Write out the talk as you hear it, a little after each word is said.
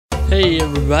Hey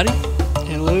everybody.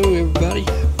 Hello everybody.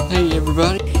 Hey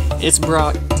everybody. It's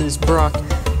Brock. This is Brock.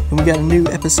 And we got a new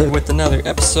episode with another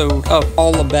episode of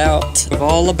All About.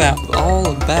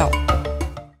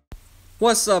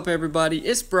 What's up everybody?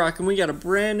 It's Brock and we got a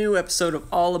brand new episode of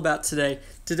All About today.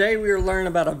 Today we are learning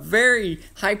about a very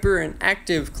hyper and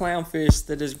active clownfish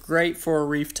that is great for a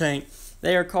reef tank.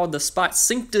 They are called the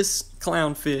Spotcinctus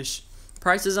clownfish.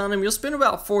 Prices on them, you'll spend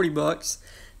about $40.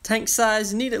 Tank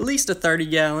size, need at least a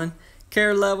 30-gallon.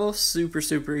 Care level,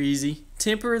 super easy.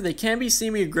 Temper, they can be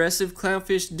semi-aggressive.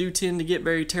 Clownfish do tend to get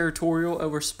very territorial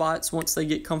over spots once they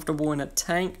get comfortable in a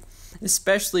tank,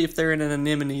 especially if they're in an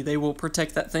anemone. They will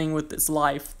protect that thing with its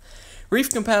life. Reef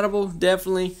compatible,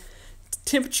 definitely.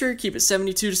 Temperature, keep it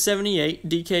 72 to 78.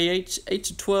 DKH, 8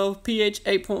 to 12. pH,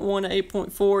 8.1 to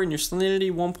 8.4. And your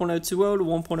salinity, 1.020 to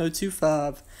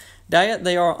 1.025. Diet,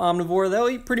 they are omnivore. They'll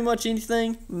eat pretty much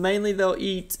anything. Mainly they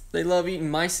love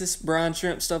eating mysis, brine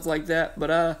shrimp, stuff like that.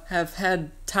 But I have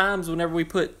had times whenever we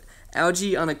put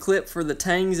algae on a clip for the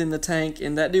tangs in the tank,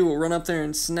 and that dude will run up there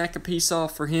and snack a piece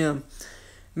off for him.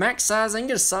 Max size, I can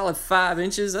get a solid 5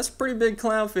 inches. That's a pretty big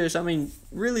clownfish. I mean,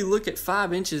 really look at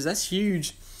 5 inches. That's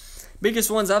huge. Biggest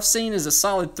ones I've seen is a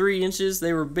solid 3 inches.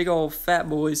 They were big old fat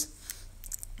boys.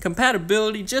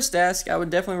 Compatibility, just ask. I would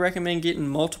definitely recommend getting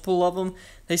multiple of them.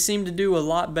 They seem to do a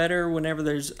lot better whenever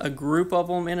there's a group of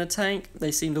them in a tank.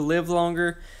 They seem to live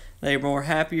longer. They're more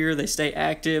happier. They stay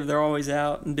active. They're always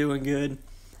out and doing good.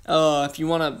 If you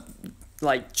want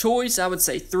to, choice, I would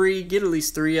say 3. Get at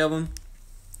least 3 of them.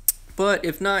 But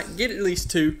if not, get at least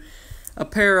 2. A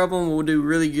pair of them will do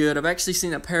really good. I've actually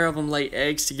seen a pair of them lay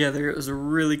eggs together. It was a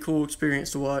really cool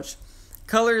experience to watch.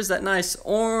 Colors, that nice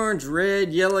orange,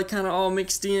 red, yellow kind of all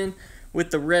mixed in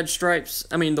with the red stripes,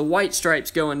 the white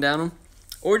stripes going down them.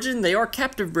 Origin, they are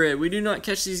captive bred. We do not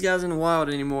catch these guys in the wild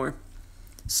anymore.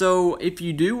 So if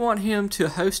you do want him to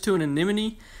host to an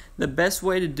anemone, the best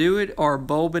way to do it are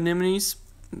bulb anemones.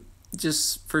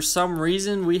 Just for some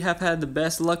reason, we have had the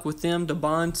best luck with them to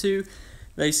bond to.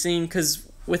 They seem, because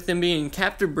with them being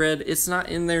captive bred, it's not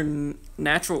in their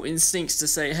natural instincts to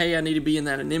say, hey, I need to be in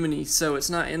that anemone, so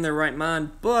it's not in their right mind,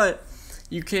 but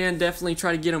you can definitely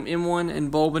try to get them in one,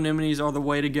 and bulb anemones are the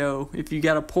way to go. If you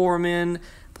got to pour them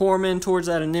in towards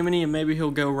that anemone, and maybe he'll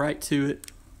go right to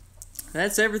it.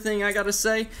 That's everything I got to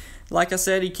say. Like I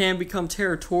said, he can become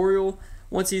territorial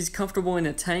once he's comfortable in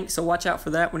a tank, so watch out for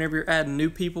that whenever you're adding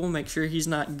new people. Make sure he's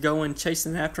not going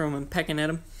chasing after them and pecking at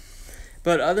them.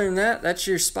 But other than that, that's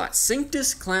your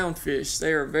Spotcinctus clownfish.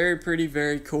 They are very pretty,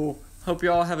 very cool. Hope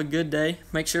you all have a good day.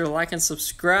 Make sure to like and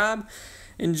subscribe.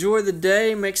 Enjoy the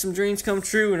day, make some dreams come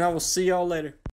true, and I will see y'all later.